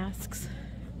the masks.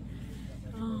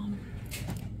 And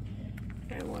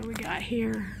what do we got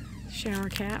here? Shower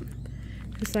cap.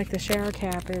 Looks like the shower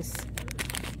cap is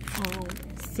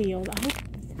sealed. I hope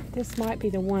this might be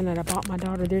the one that I bought my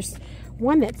daughter. There's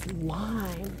one that's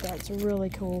lime that's really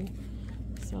cool.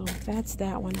 So that's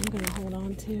that one I'm going to hold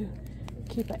on to.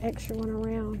 Keep an extra one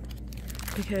around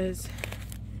because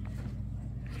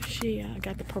she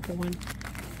got the purple one.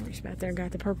 Reached about there,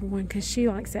 got the purple one because she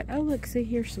likes that. Oh, look, see,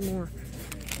 here's some more.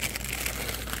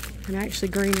 And actually,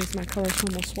 green is my color, so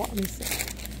I'm going to swap these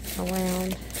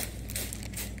around.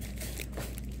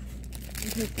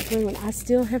 Take the blue one. I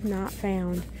still have not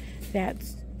found that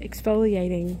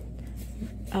exfoliating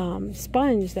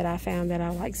sponge that I found that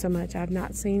I like so much. I've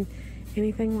not seen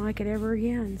anything like it ever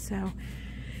again. So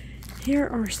here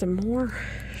are some more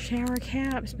shower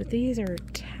caps, but these are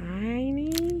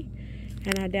tiny,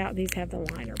 and I doubt these have the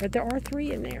liner, but there are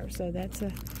 3 in there, so that's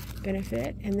a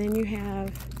benefit. And then you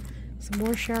have some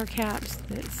more shower caps.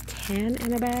 That's 10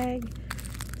 in a bag,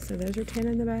 so those are 10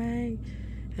 in the bag.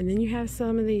 And then you have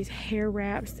some of these hair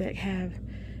wraps that have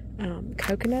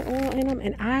coconut oil in them.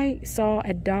 And I saw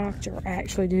a doctor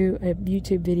actually do a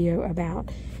YouTube video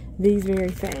about these very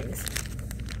things.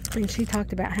 And she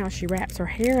talked about how she wraps her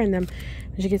hair in them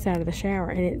when she gets out of the shower.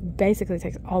 And it basically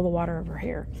takes all the water of her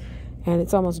hair. And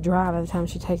it's almost dry by the time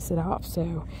she takes it off.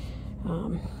 So,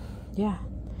 yeah.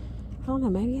 I don't know.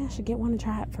 Maybe I should get one to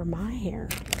try it for my hair.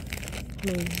 I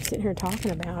mean, I'm sitting here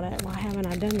talking about it. Why haven't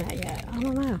I done that yet? I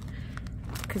don't know.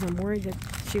 Because I'm worried that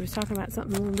she was talking about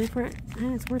something a little different.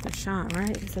 And it's worth a shot,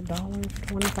 right? It's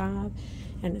 $1.25,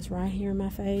 and it's right here in my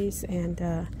face. And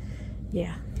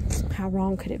yeah, how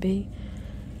wrong could it be?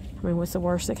 I mean, what's the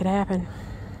worst that could happen?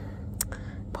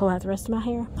 Pull out the rest of my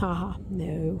hair? Haha,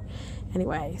 no.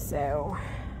 Anyway, so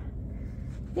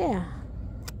yeah.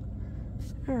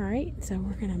 All right, so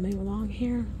we're gonna move along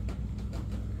here.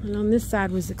 And on this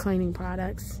side was the cleaning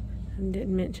products. I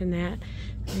didn't mention that.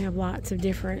 We have lots of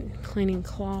different cleaning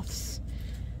cloths.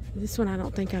 This one I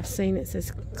don't think I've seen. It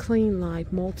says Clean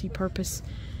Life multi-purpose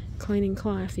cleaning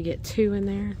cloth. You get 2 in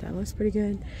there. That looks pretty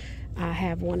good. I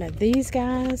have one of these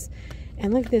guys.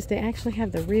 And look at this. They actually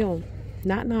have the real,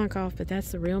 not knockoff, but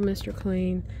that's the real Mr.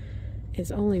 Clean.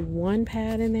 It's only 1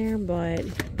 pad in there, but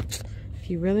if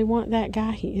you really want that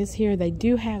guy, he is here. They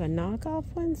do have a knockoff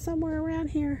one somewhere around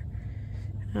here.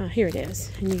 Here it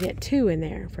is, and you get 2 in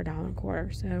there for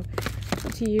 $1.25. So,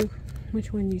 up to you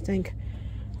which one you think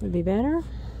would be better.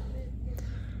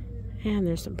 And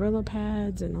there's some Brillo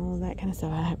pads and all that kind of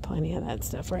stuff. I have plenty of that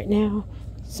stuff right now.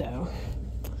 So,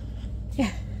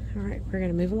 yeah. All right, we're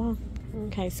gonna move along.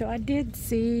 Okay, so I did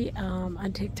see a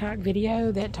TikTok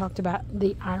video that talked about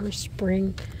the Irish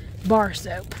Spring bar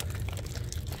soap.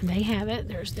 And they have it.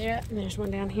 There's that, and there's one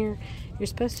down here. You're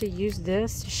supposed to use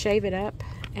this to shave it up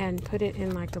and put it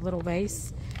in like the little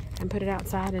vase and put it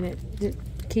outside, and it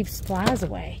keeps flies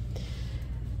away.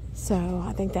 So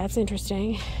I think that's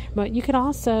interesting. But you could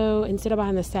also, instead of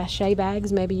buying the sachet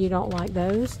bags, maybe you don't like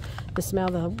those, the smell,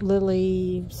 the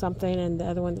lily something, and the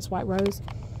other one that's white rose,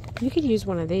 you could use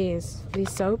one of these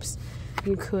soaps.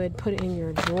 You could put it in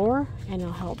your drawer, and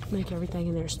it'll help make everything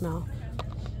in there smell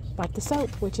like the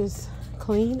soap, which is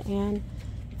clean and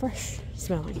fresh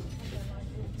smelling.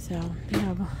 So you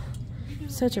have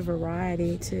such a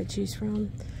variety to choose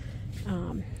from.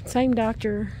 Same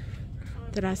doctor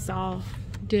that I saw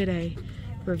did a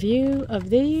review of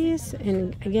these,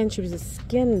 and again, she was a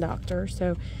skin doctor,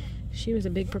 so she was a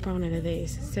big proponent of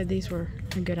these. Said these were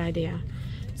a good idea.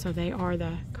 So they are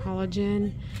the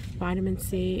collagen, vitamin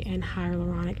C, and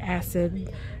hyaluronic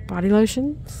acid body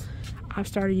lotions. I've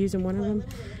started using one of them.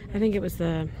 I think it was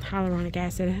the hyaluronic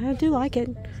acid. I do like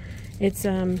it. It's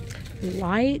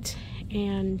light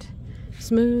and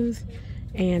smooth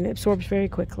and absorbs very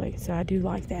quickly, so I do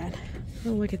like that.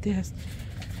 Oh, look at this.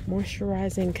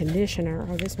 Moisturizing conditioner.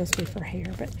 Oh, this must be for hair,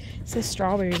 but it says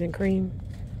strawberries and cream.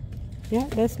 Yeah,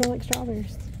 it does smell like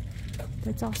strawberries.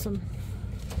 That's awesome.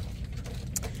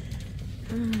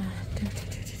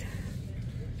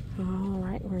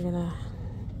 Alright, we're gonna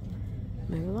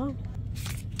move along.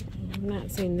 I've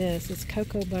not seen this. It's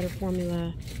cocoa butter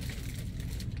formula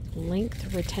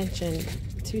length retention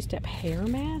 2-step hair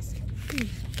mask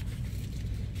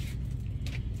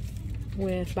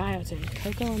with biotin,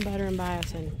 cocoa and butter and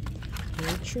biotin.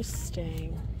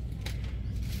 Interesting.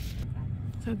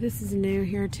 So this is new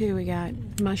here too. We got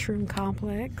mushroom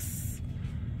complex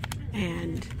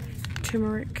and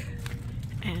turmeric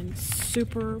and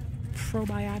super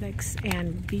probiotics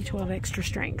and B12 extra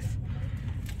strength.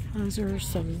 Those are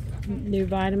some new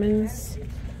vitamins.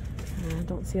 I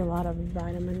don't see a lot of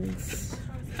vitamins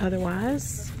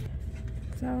otherwise.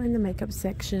 So in the makeup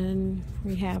section,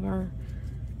 we have our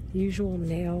usual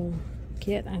nail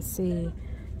kit. I see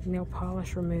nail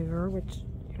polish remover, which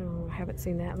I haven't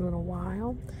seen that in a little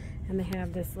while. And they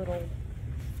have this little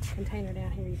container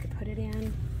down here you could put it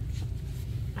in.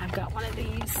 I've got one of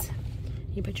these.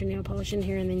 You put your nail polish in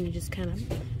here and then you just kind of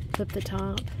flip the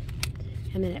top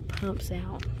and then it pumps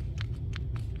out.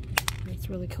 It's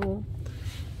really cool.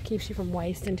 Keeps you from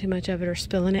wasting too much of it or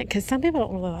spilling it, because some people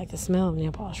don't really like the smell of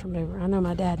nail polish remover. I know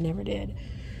my dad never did.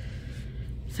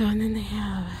 So, and then they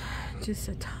have just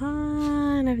a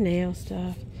ton of nail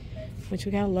stuff, which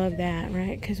we gotta love that,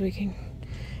 right? Because we can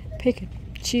pick and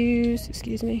choose.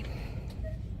 Excuse me.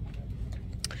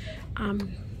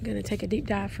 I'm gonna take a deep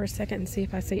dive for a second and see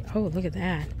if I see. Oh, look at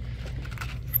that.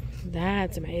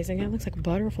 That's amazing. It looks like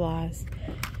butterflies.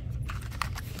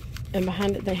 And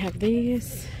behind it they have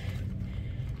these.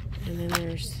 And then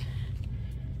there's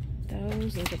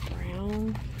those. Look at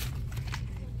brown.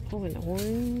 Oh, an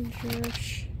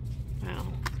orange. Wow.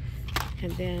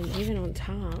 And then even on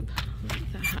top,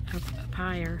 up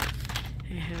higher,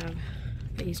 they have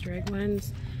the Easter egg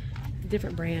ones.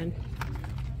 Different brand.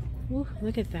 Ooh,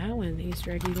 look at that one. The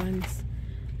Easter eggy ones.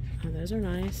 Oh, those are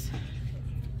nice.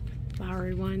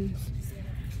 Flowery ones.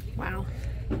 Wow.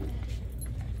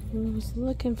 I was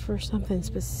looking for something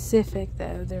specific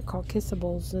though. They're called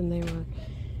kissables and they were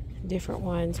different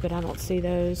ones, but I don't see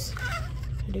those.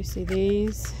 I do see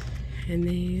these and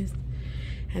these.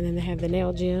 And then they have the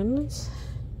nail gems.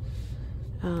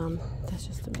 That's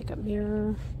just the makeup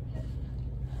mirror.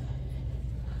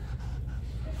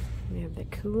 We have the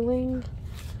cooling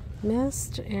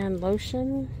mist and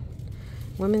lotion.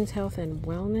 Women's health and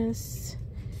wellness.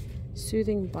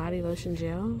 Soothing body lotion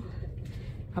gel.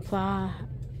 Apply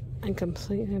and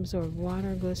completely absorb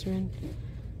water, glycerin.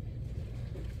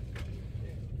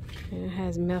 And it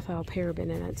has methylparaben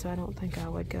in it, so I don't think I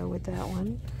would go with that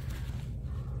one.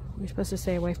 We're supposed to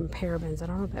stay away from parabens. I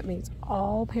don't know if that means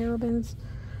all parabens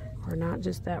or not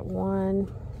just that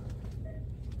one.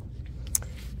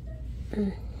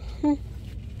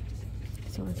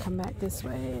 So we'll come back this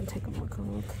way and take a look.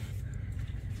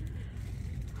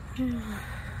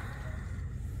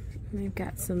 They've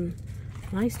got some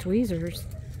nice tweezers.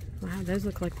 Wow, those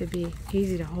look like they'd be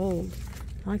easy to hold.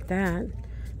 I like that.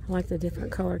 I like the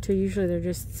different color too. Usually they're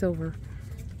just silver,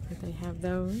 but they have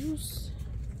those.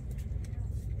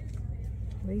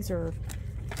 These are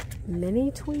mini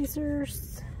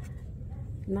tweezers.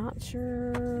 Not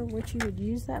sure what you would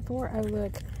use that for. Oh,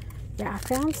 look. Yeah, I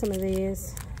found some of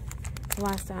these the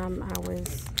last time I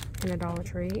was in a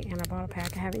DollarTree and I bought a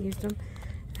pack. I haven't used them.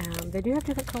 They do have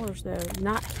different colors though.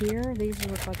 Not here. These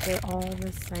look like they're all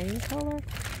the same color.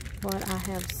 But I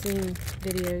have seen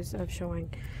videos of showing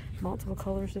multiple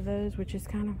colors of those, which is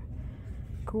kind of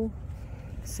cool.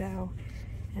 So,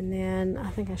 and then I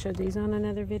think I showed these on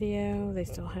another video. They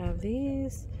still have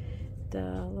these,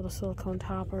 the little silicone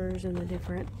toppers in the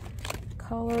different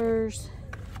colors.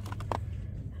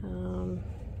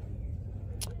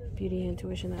 Beauty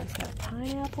Intuition, that's got a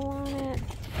pineapple on it.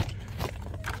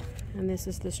 And this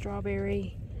is the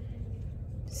strawberry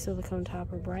silicone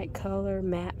topper, bright color,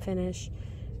 matte finish,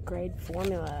 grade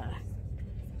formula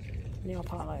nail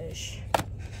polish.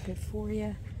 Good for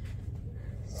you.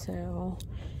 So,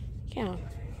 yeah.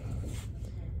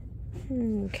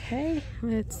 Okay,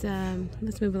 let's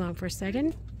move along for a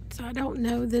second. So I don't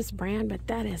know this brand, but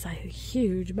that is a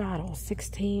huge bottle.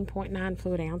 16.9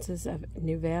 fluid ounces of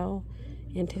Nouvelle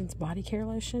Intense Body Care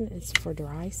Lotion. It's for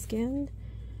dry skin.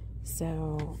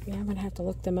 So, yeah, I'm going to have to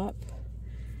look them up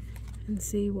and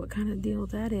see what kind of deal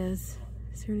that is.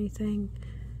 Is there anything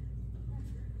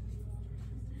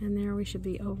in there we should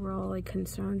be overall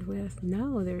concerned with?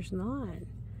 No, there's not.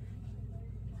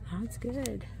 That's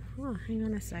good. Oh, hang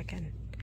on a second.